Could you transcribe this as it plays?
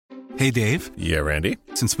Hey, Dave. Yeah, Randy.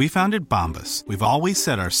 Since we founded Bombas, we've always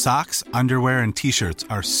said our socks, underwear, and T-shirts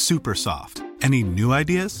are super soft. Any new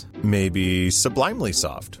ideas? Maybe sublimely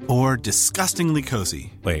soft. Or disgustingly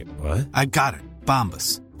cozy. Wait, what? I got it.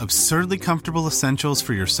 Bombas. Absurdly comfortable essentials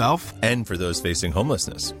for yourself and for those facing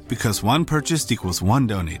homelessness. Because one purchased equals one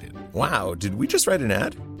donated. Wow, did we just write an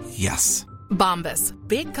ad? Yes. Bombas.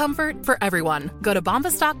 Big comfort for everyone. Go to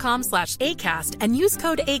bombas.com/ACAST and use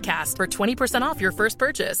code ACAST for 20% off your first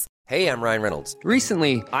purchase. Hey, I'm Ryan Reynolds.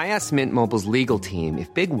 Recently, I asked Mint Mobile's legal team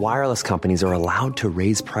if big wireless companies are allowed to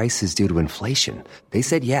raise prices due to inflation. They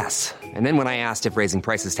said yes. And then when I asked if raising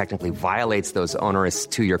prices technically violates those onerous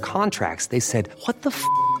two-year contracts, they said, "What the f***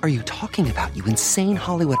 are you talking about, you insane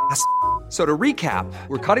Hollywood ass?" So to recap,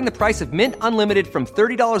 we're cutting the price of Mint Unlimited from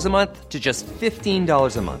 $30 a month to just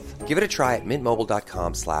 $15 a month. Give it a try at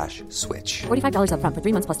mintmobile.com/switch. $45 up front for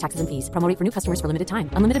 3 months plus taxes and fees. Promo rate for new customers for limited time.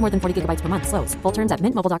 Unlimited more than 40 gigabytes per month. Slows full terms at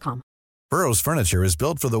mintmobile.com. Burrow's furniture is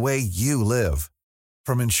built for the way you live.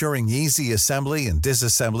 From ensuring easy assembly and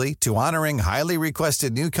disassembly to honoring highly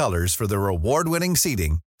requested new colors for their award-winning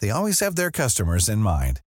seating, they always have their customers in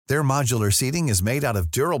mind. Their modular seating is made out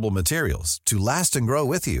of durable materials to last and grow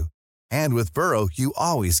with you. And with Burrow, you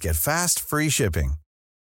always get fast, free shipping.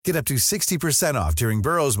 Get up to 60% off during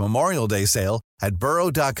Burrow's Memorial Day sale at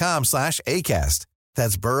burrow.com/ACAST.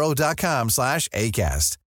 That's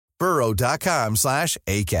burrow.com/ACAST.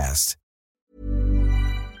 burrow.com/ACAST.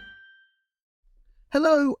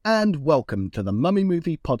 Hello and welcome to the Mummy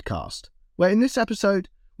Movie Podcast, where in this episode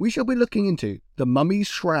we shall be looking into The Mummy's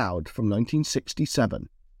Shroud from 1967.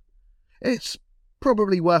 It's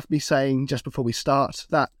probably worth me saying just before we start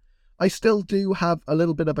that I still do have a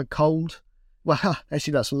little bit of a cold. Well,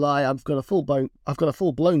 actually that's a lie. I've got a full blown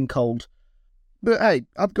cold. But hey,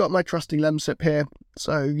 I've got my trusty Lemsip here,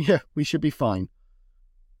 so yeah, we should be fine.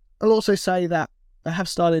 I'll also say that I have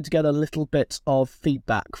started to get a little bit of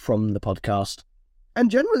feedback from the podcast, and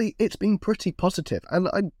generally it's been pretty positive, and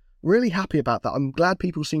I'm really happy about that. I'm glad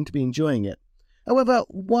people seem to be enjoying it. However,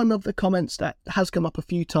 one of the comments that has come up a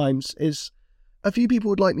few times is a few people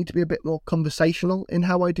would like me to be a bit more conversational in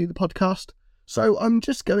how I do the podcast, so I'm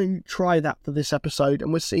just going to try that for this episode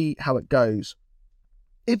and we'll see how it goes.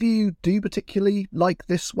 If you do particularly like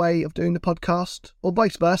this way of doing the podcast, or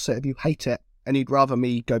vice versa, if you hate it and you'd rather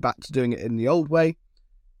me go back to doing it in the old way,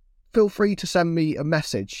 feel free to send me a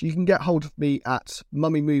message. You can get hold of me at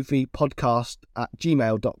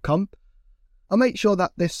mummymoviepodcast@gmail.com. I'll make sure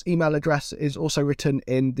that this email address is also written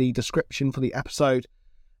in the description for the episode,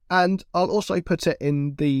 and I'll also put it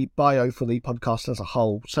in the bio for the podcast as a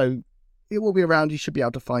whole, so it will be around. You should be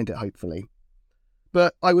able to find it, hopefully.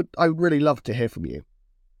 But I would really love to hear from you.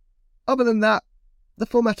 Other than that, the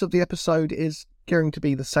format of the episode is going to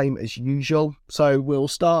be the same as usual, so we'll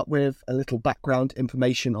start with a little background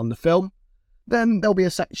information on the film, then there'll be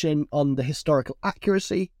a section on the historical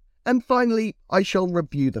accuracy, and finally I shall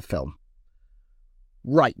review the film.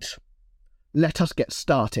 Right, let us get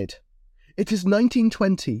started. It is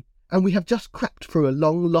 1920, and we have just crept through a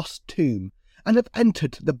long-lost tomb and have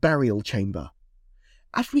entered the burial chamber.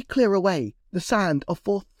 As we clear away the sand of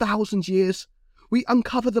 4,000 years, we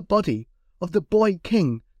uncover the body of the boy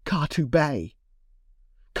king Katu Bey.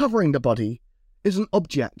 Covering the body is an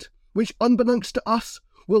object which, unbeknownst to us,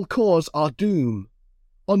 will cause our doom.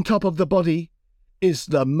 On top of the body is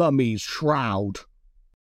the mummy's shroud.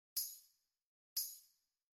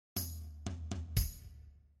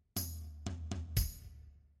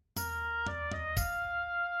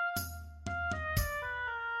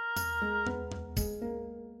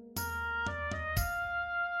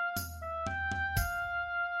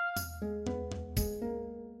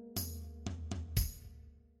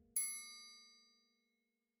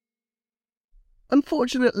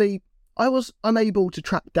 Unfortunately, I was unable to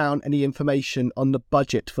track down any information on the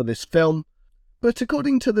budget for this film, but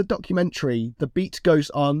according to the documentary The Beat Goes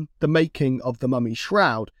On, The Making of the Mummy's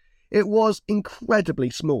Shroud, it was incredibly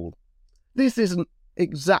small. This isn't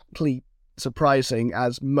exactly surprising,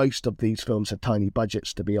 as most of these films have tiny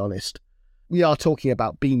budgets, to be honest. We are talking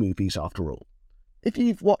about B-movies after all. If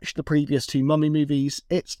you've watched the previous two Mummy movies,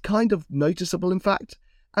 it's kind of noticeable in fact,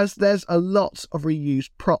 as there's a lot of reused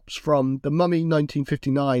props from The Mummy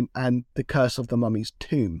 1959 and The Curse of the Mummy's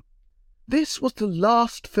Tomb. This was the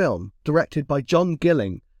last film directed by John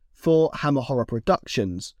Gilling for Hammer Horror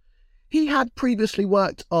Productions. He had previously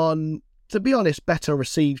worked on, to be honest, better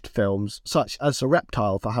received films, such as The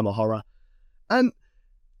Reptile for Hammer Horror, and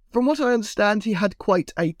from what I understand, he had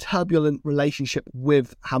quite a turbulent relationship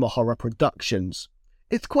with Hammer Horror Productions.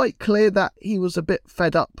 It's quite clear that he was a bit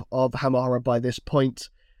fed up of Hammer Horror by this point,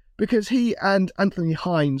 because he and Anthony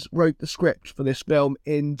Hines wrote the script for this film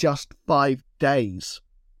in just 5 days.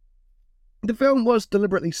 The film was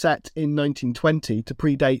deliberately set in 1920 to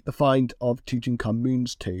predate the find of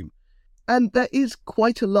Tutankhamun's tomb, and there is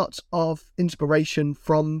quite a lot of inspiration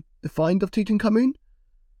from the find of Tutankhamun.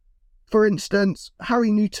 For instance,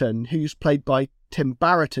 Harry Newton, who's played by Tim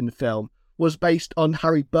Barrett in the film, was based on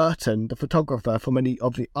Harry Burton, the photographer, for many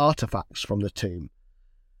of the artefacts from the tomb.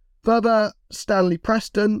 Further, Stanley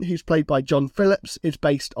Preston, who's played by John Phillips, is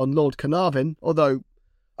based on Lord Carnarvon, although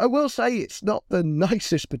I will say it's not the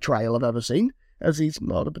nicest portrayal I've ever seen, as he's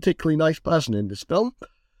not a particularly nice person in this film.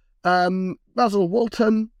 Basil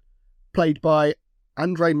Walton, played by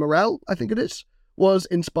Andre Morel, I think it is, was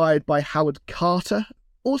inspired by Howard Carter.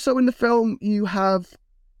 Also in the film, you have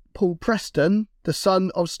Paul Preston, the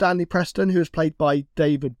son of Stanley Preston, who is played by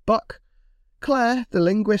David Buck. Claire, the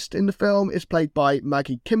linguist in the film, is played by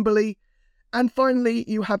Maggie Kimberly. And finally,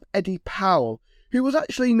 you have Eddie Powell, who was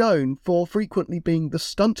actually known for frequently being the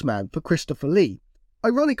stuntman for Christopher Lee,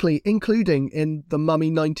 ironically including in The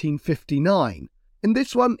Mummy 1959. In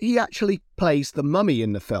this one, he actually plays the mummy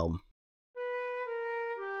in the film.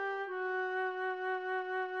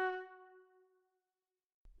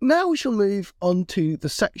 Now we shall move on to the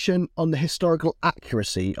section on the historical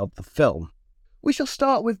accuracy of the film. We shall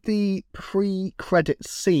start with the pre-credits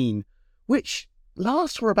scene, which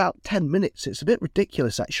lasts for about 10 minutes. It's a bit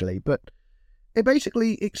ridiculous actually, but it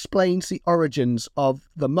basically explains the origins of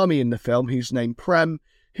the mummy in the film, who's named Prem,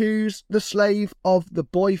 who's the slave of the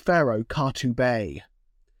boy pharaoh Khatu Bey.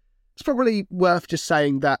 It's probably worth just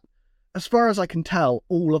saying that, as far as I can tell,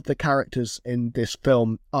 all of the characters in this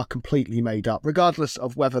film are completely made up, regardless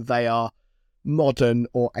of whether they are modern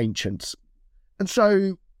or ancient. And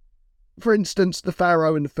so, for instance, the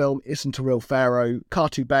pharaoh in the film isn't a real pharaoh.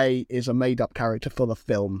 Khatu Bey is a made-up character for the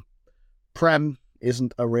film. Prem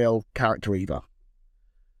isn't a real character either.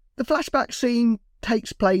 The flashback scene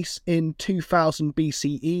takes place in 2000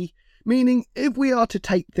 BCE, meaning if we are to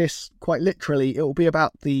take this quite literally, it will be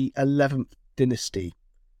about the 11th dynasty,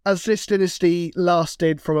 as this dynasty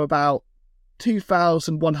lasted from about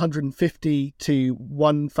 2150 to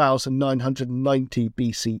 1990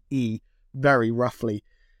 BCE, very roughly.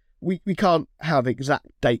 We can't have exact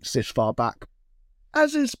dates this far back.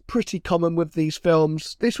 As is pretty common with these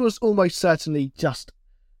films, this was almost certainly just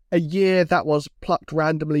a year that was plucked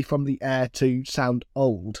randomly from the air to sound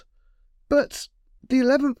old. But the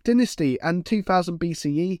 11th dynasty and 2000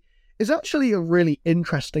 BCE is actually a really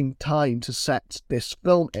interesting time to set this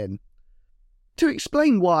film in. To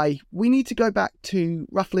explain why, we need to go back to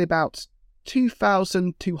roughly about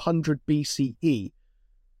 2200 BCE.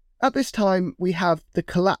 At this time, we have the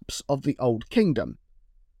collapse of the Old Kingdom.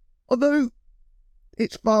 Although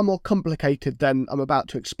it's far more complicated than I'm about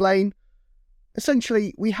to explain.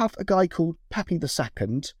 Essentially, we have a guy called Pepi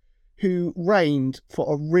II who reigned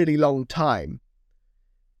for a really long time.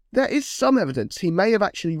 There is some evidence he may have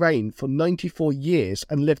actually reigned for 94 years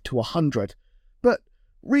and lived to 100, but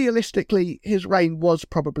realistically his reign was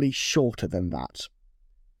probably shorter than that.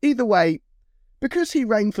 Either way, because he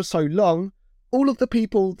reigned for so long, all of the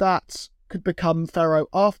people that could become pharaoh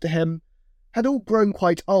after him had all grown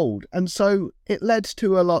quite old, and so it led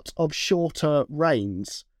to a lot of shorter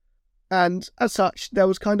reigns. And as such, there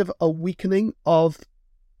was kind of a weakening of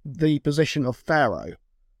the position of pharaoh.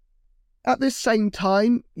 At this same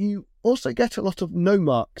time, you also get a lot of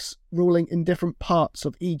nomarchs ruling in different parts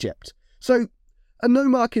of Egypt. So a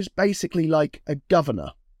nomarch is basically like a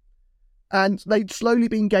governor, and they'd slowly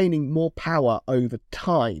been gaining more power over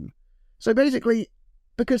time. So basically,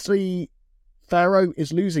 because the pharaoh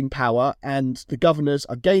is losing power and the governors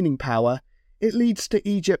are gaining power, it leads to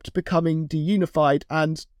Egypt becoming deunified,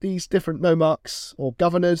 and these different nomarchs or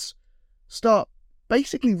governors start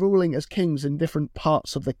basically ruling as kings in different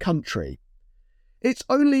parts of the country. It's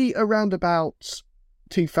only around about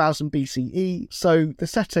 2000 BCE, so the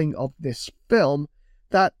setting of this film,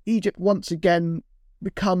 that Egypt once again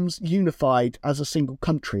becomes unified as a single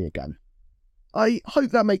country again. I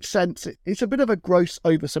hope that makes sense. It's a bit of a gross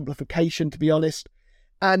oversimplification, to be honest,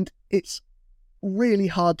 and it's really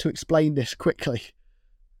hard to explain this quickly.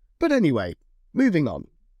 But anyway, moving on.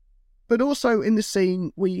 But also in the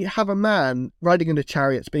scene, we have a man riding in a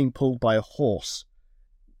chariot being pulled by a horse.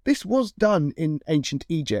 This was done in ancient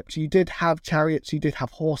Egypt. You did have chariots, you did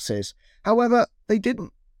have horses. However, they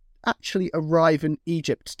didn't actually arrive in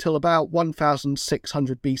Egypt till about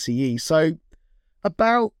 1600 BCE, so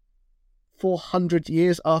about 400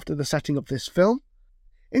 years after the setting of this film.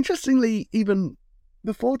 Interestingly, even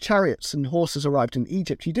before chariots and horses arrived in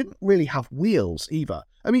Egypt, you didn't really have wheels either.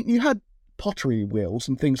 I mean, you had pottery wheels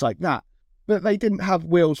and things like that, but they didn't have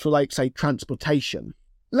wheels for, like, say, transportation.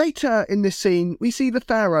 Later in this scene, we see the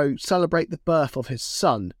pharaoh celebrate the birth of his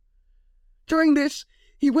son. During this,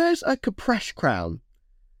 he wears a Kopresh crown,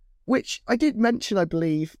 which I did mention, I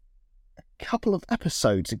believe, a couple of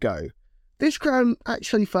episodes ago. This crown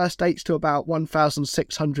actually first dates to about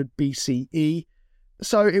 1600 BCE,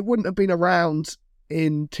 so it wouldn't have been around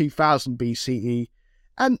in 2000 BCE,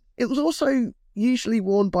 and it was also usually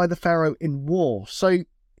worn by the pharaoh in war, so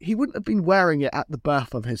he wouldn't have been wearing it at the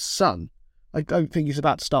birth of his son. I don't think he's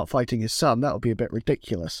about to start fighting his son. That would be a bit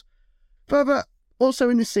ridiculous. Further, also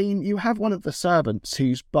in the scene, you have one of the servants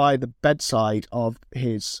who's by the bedside of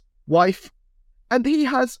his wife, and he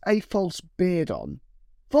has a false beard on.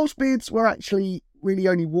 False beards were actually really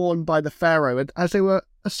only worn by the pharaoh, as they were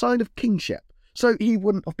a sign of kingship, so he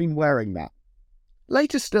wouldn't have been wearing that.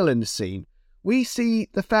 Later still in the scene, we see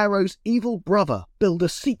the pharaoh's evil brother build a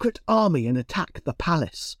secret army and attack the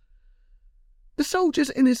palace. The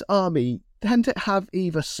soldiers in his army tend to have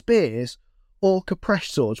either spears or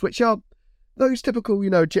Kopresh swords, which are those typical,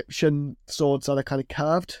 Egyptian swords that are kind of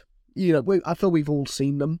curved. I feel we've all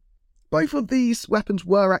seen them. Both of these weapons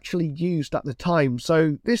were actually used at the time,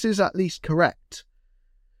 so this is at least correct.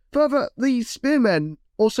 Further, the spearmen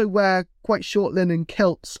also wear quite short linen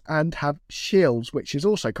kilts and have shields, which is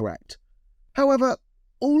also correct. However,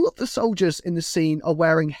 all of the soldiers in the scene are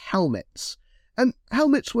wearing helmets, and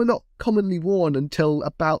helmets were not commonly worn until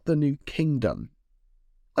about the New Kingdom.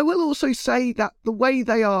 I will also say that the way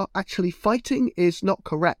they are actually fighting is not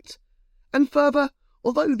correct, and further,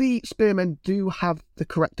 although the spearmen do have the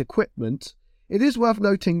correct equipment, it is worth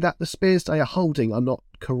noting that the spears they are holding are not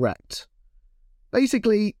correct.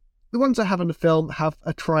 Basically, the ones I have in the film have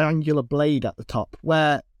a triangular blade at the top,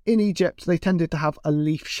 where in Egypt they tended to have a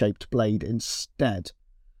leaf-shaped blade instead.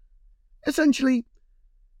 Essentially,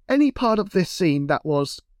 any part of this scene that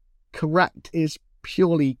was correct is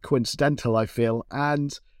purely coincidental, I feel,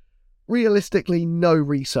 and realistically no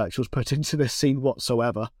research was put into this scene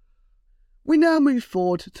whatsoever. We now move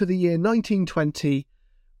forward to the year 1920,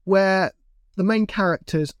 where the main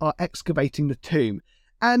characters are excavating the tomb,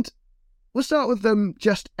 and we'll start with them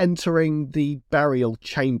just entering the burial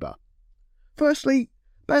chamber. Firstly,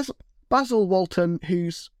 Basil Walton,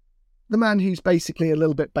 who's the man who's basically a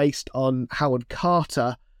little bit based on Howard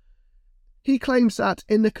Carter, he claims that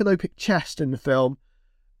in the canopic chest in the film,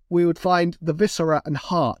 we would find the viscera and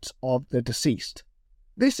heart of the deceased.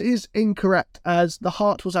 This is incorrect, as the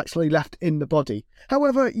heart was actually left in the body.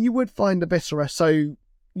 However, you would find the viscera, so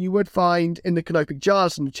you would find in the canopic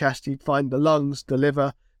jars in the chest, you'd find the lungs, the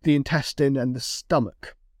liver, the intestine, and the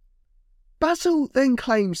stomach. Basil then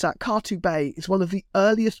claims that Kartubé is one of the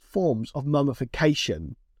earliest forms of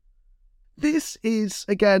mummification. This is,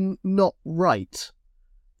 again, not right.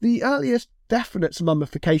 The earliest definite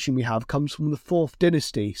mummification we have comes from the 4th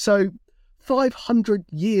dynasty, so 500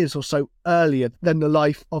 years or so earlier than the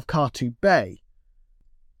life of Kartubé.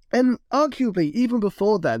 And arguably, even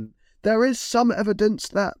before then, there is some evidence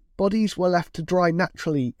that bodies were left to dry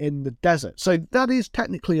naturally in the desert, so that is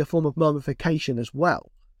technically a form of mummification as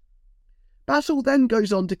well. Basil then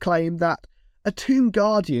goes on to claim that a tomb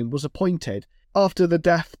guardian was appointed after the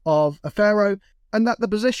death of a pharaoh, and that the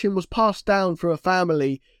position was passed down through a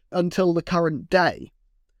family until the current day.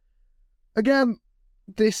 Again,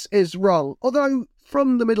 this is wrong, although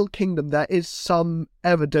from the Middle Kingdom there is some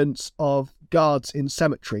evidence of guards in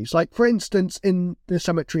cemeteries. Like, for instance, in the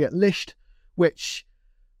cemetery at Lisht, which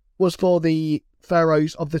was for the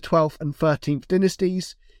pharaohs of the 12th and 13th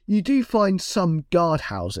dynasties, you do find some guard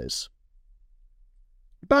houses.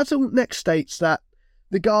 Basil next states that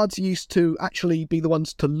the guards used to actually be the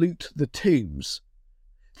ones to loot the tombs.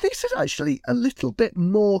 This is actually a little bit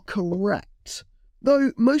more correct,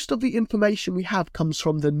 though most of the information we have comes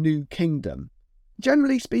from the New Kingdom.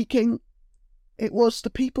 Generally speaking, it was the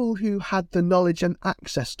people who had the knowledge and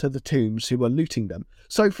access to the tombs who were looting them.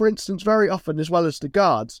 So, for instance, very often, as well as the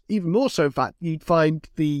guards, even more so in fact, you'd find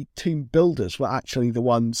the tomb builders were actually the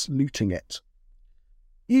ones looting it.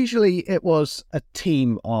 Usually it was a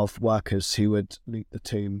team of workers who would loot the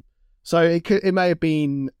tomb. So it may have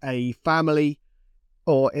been a family,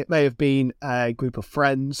 or it may have been a group of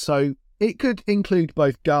friends. So it could include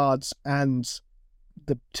both guards and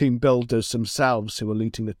the tomb builders themselves who were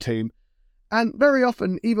looting the tomb. And very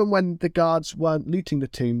often, even when the guards weren't looting the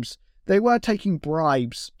tombs, they were taking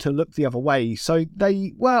bribes to look the other way, so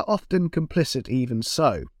they were often complicit even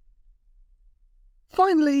so.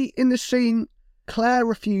 Finally, in the scene, Claire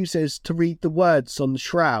refuses to read the words on the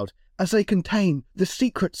shroud, as they contain the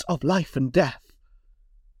secrets of life and death.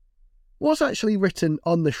 What's actually written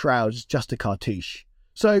on the shroud is just a cartouche,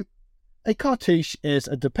 so A cartouche is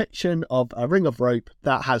a depiction of a ring of rope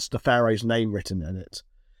that has the pharaoh's name written in it.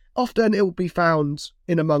 Often it will be found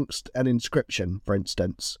in amongst an inscription, for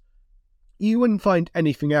instance. You wouldn't find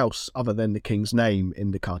anything else other than the king's name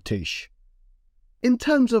in the cartouche. In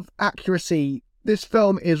terms of accuracy, this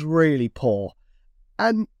film is really poor,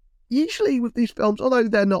 and usually with these films, although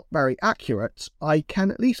they're not very accurate, I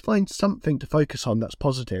can at least find something to focus on that's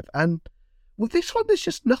positive, and with this one there's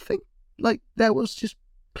just nothing. Like, there was just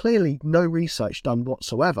clearly no research done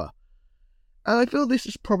whatsoever. And I feel this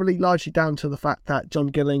is probably largely down to the fact that John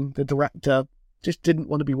Gilling, the director, just didn't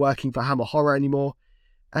want to be working for Hammer Horror anymore,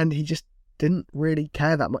 and he just didn't really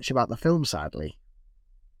care that much about the film, sadly.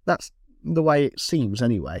 That's the way it seems,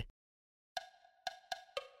 anyway.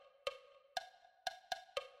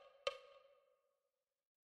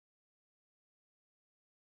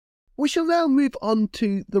 We shall now move on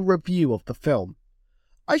to the review of the film.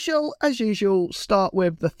 I shall, as usual, start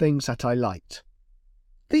with the things that I liked.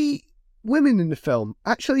 The women in the film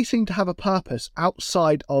actually seem to have a purpose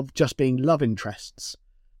outside of just being love interests.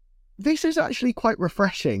 This is actually quite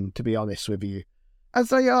refreshing, to be honest with you, as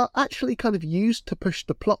they are actually kind of used to push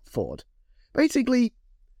the plot forward. Basically,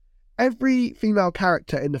 every female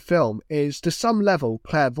character in the film is to some level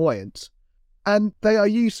clairvoyant, and they are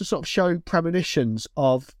used to sort of show premonitions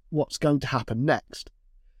of what's going to happen next.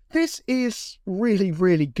 This is really,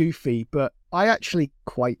 really goofy, but I actually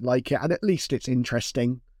quite like it, and at least it's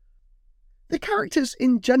interesting. The characters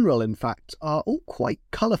in general, in fact, are all quite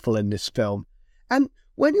colourful in this film, and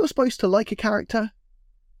when you're supposed to like a character,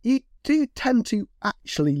 you do tend to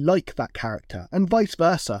actually like that character, and vice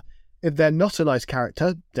versa. If they're not a nice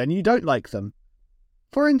character, then you don't like them.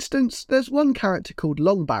 For instance, there's one character called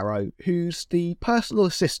Longbarrow, who's the personal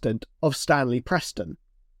assistant of Stanley Preston.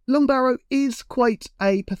 Longbarrow is quite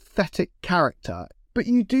a pathetic character, but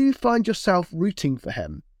you do find yourself rooting for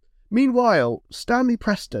him. Meanwhile, Stanley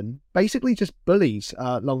Preston basically just bullies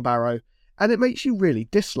Longbarrow, and it makes you really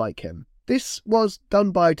dislike him. This was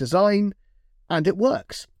done by design, and it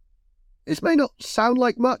works. This may not sound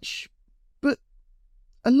like much, but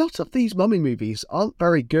a lot of these mummy movies aren't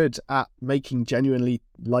very good at making genuinely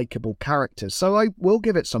likeable characters, so I will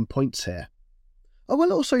give it some points here. I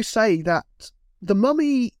will also say that the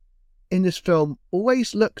mummy in this film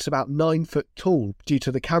always looks about 9 foot tall due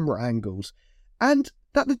to the camera angles, and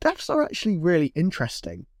that the deaths are actually really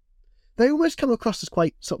interesting. They almost come across as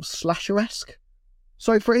quite sort of slasher-esque.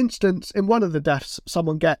 So for instance, in one of the deaths,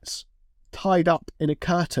 someone gets tied up in a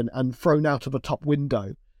curtain and thrown out of a top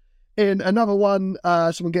window. In another one,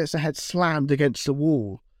 someone gets their head slammed against a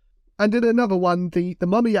wall. And in another one, the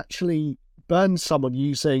mummy actually burns someone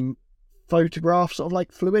using photograph sort of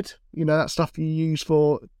like fluid, you know, that stuff you use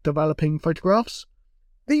for developing photographs.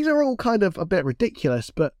 These are all kind of a bit ridiculous,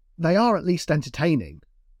 but they are at least entertaining.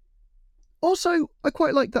 Also, I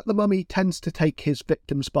quite like that the mummy tends to take his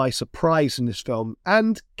victims by surprise in this film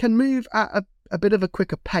and can move at a bit of a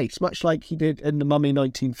quicker pace, much like he did in The Mummy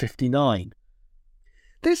 1959.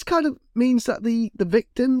 This kind of means that the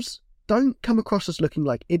victims don't come across as looking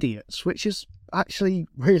like idiots, which is actually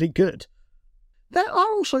really good. There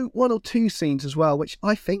are also one or two scenes as well which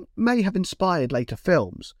I think may have inspired later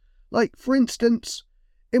films. Like, for instance,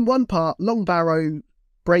 in one part, Longbarrow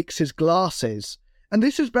breaks his glasses, and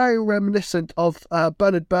this is very reminiscent of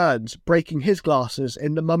Bernard Burns breaking his glasses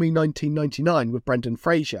in The Mummy 1999 with Brendan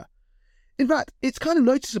Fraser. In fact, it's kind of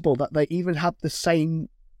noticeable that they even have the same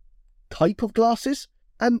type of glasses,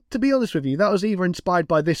 and to be honest with you, that was either inspired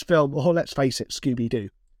by this film or, let's face it, Scooby-Doo.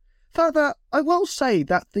 Further, I will say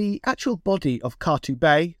that the actual body of Katu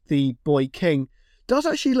Bey, the boy king, does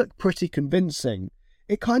actually look pretty convincing.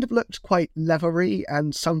 It kind of looks quite leathery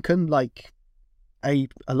and sunken, like a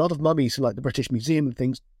lot of mummies in like the British Museum and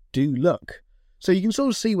things do look. So you can sort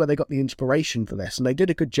of see where they got the inspiration for this, and they did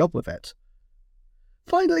a good job with it.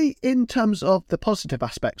 Finally, in terms of the positive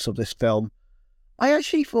aspects of this film, I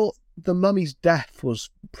actually thought the mummy's death was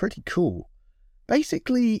pretty cool.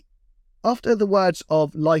 Basically, after the words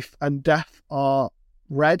of life and death are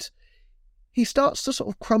read, he starts to sort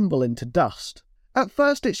of crumble into dust. At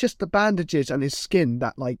first, it's just the bandages and his skin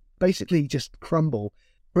that, like, basically just crumble,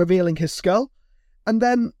 revealing his skull. And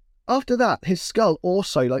then, after that, his skull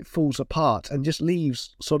also, like, falls apart and just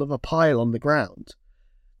leaves sort of a pile on the ground.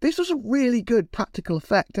 This was a really good practical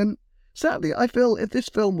effect, and certainly I feel if this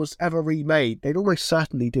film was ever remade, they'd almost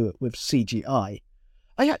certainly do it with CGI.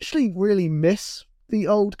 I actually really miss the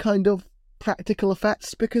old kind of practical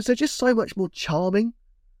effects because they're just so much more charming.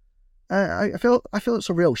 I feel it's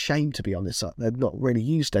a real shame, to be honest, that they're not really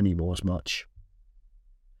used anymore as much.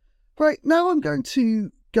 Right, now I'm going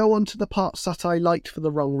to go on to the parts that I liked for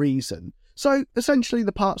the wrong reason. So, essentially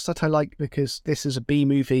the parts that I like because this is a B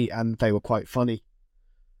movie and they were quite funny.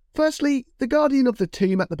 Firstly, the Guardian of the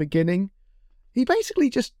Tomb at the beginning. He basically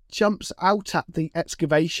just jumps out at the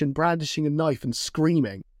excavation brandishing a knife and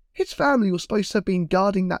screaming. His family was supposed to have been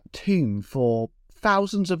guarding that tomb for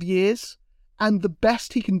thousands of years, and the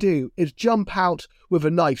best he can do is jump out with a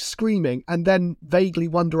knife screaming and then vaguely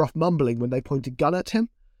wander off mumbling when they point a gun at him.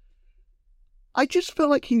 I just feel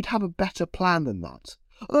like he'd have a better plan than that.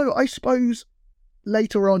 Although I suppose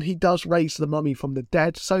later on he does raise the mummy from the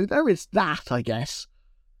dead, so there is that, I guess.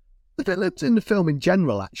 The villains in the film in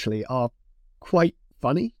general actually are quite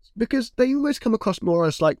funny, because they almost come across more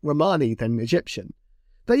as like Romani than Egyptian.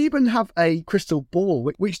 They even have a crystal ball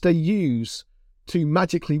which they use to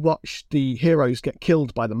magically watch the heroes get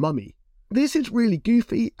killed by the mummy. This is really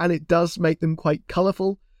goofy and it does make them quite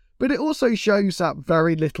colourful, but it also shows that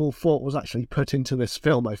very little thought was actually put into this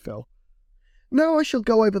film, I feel. Now I shall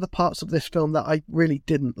go over the parts of this film that I really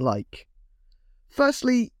didn't like.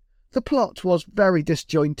 Firstly, the plot was very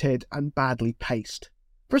disjointed and badly paced.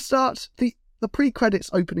 For a start, the pre-credits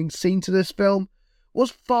opening scene to this film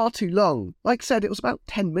was far too long. Like I said, it was about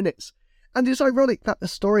 10 minutes. And it's ironic that the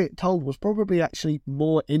story it told was probably actually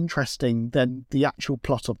more interesting than the actual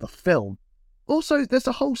plot of the film. Also, there's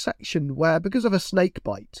a whole section where, because of a snake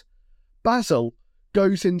bite, Basil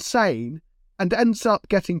goes insane and ends up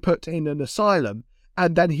getting put in an asylum,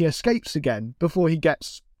 and then he escapes again before he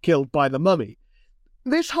gets killed by the mummy.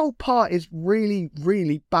 This whole part is really,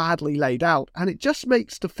 really badly laid out, and it just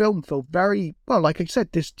makes the film feel very, well, like I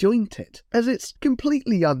said, disjointed, as it's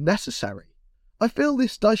completely unnecessary. I feel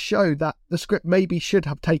this does show that the script maybe should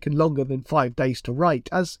have taken longer than 5 days to write,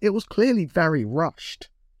 as it was clearly very rushed.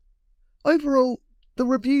 Overall, the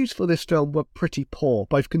reviews for this film were pretty poor,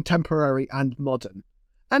 both contemporary and modern.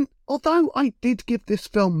 And although I did give this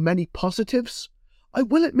film many positives, I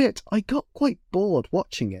will admit I got quite bored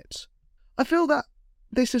watching it. I feel that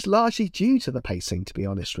this is largely due to the pacing, to be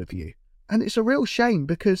honest with you. And it's a real shame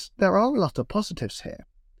because there are a lot of positives here.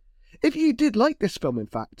 If you did like this film, in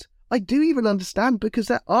fact, I do even understand because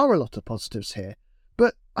there are a lot of positives here.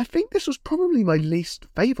 But I think this was probably my least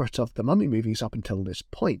favourite of the Mummy movies up until this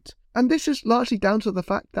point. And this is largely down to the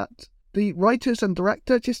fact that the writers and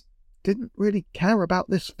director just didn't really care about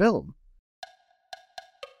this film.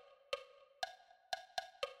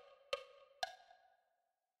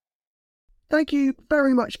 Thank you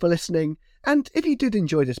very much for listening, and if you did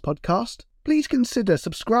enjoy this podcast, please consider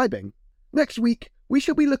subscribing. Next week, we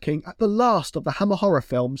shall be looking at the last of the Hammer horror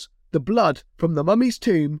films, The Blood from the Mummy's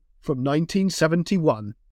Tomb from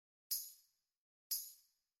 1971.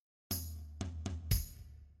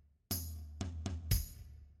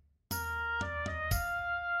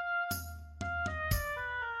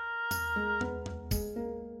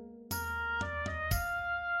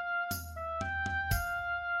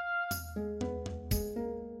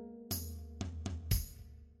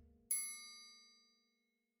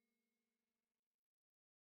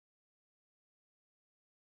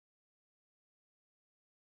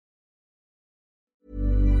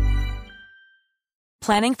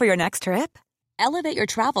 Planning for your next trip? Elevate your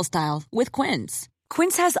travel style with Quince.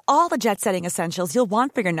 Quince has all the jet-setting essentials you'll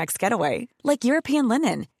want for your next getaway, like European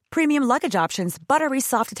linen, premium luggage options, buttery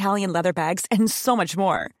soft Italian leather bags, and so much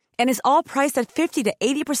more. And is all priced at 50 to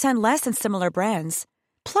 80% less than similar brands.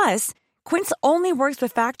 Plus, Quince only works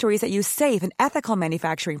with factories that use safe and ethical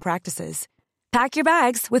manufacturing practices. Pack your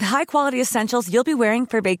bags with high-quality essentials you'll be wearing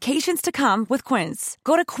for vacations to come with Quince.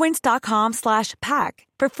 Go to quince.com/pack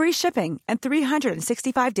for free shipping and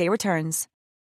 365-day returns.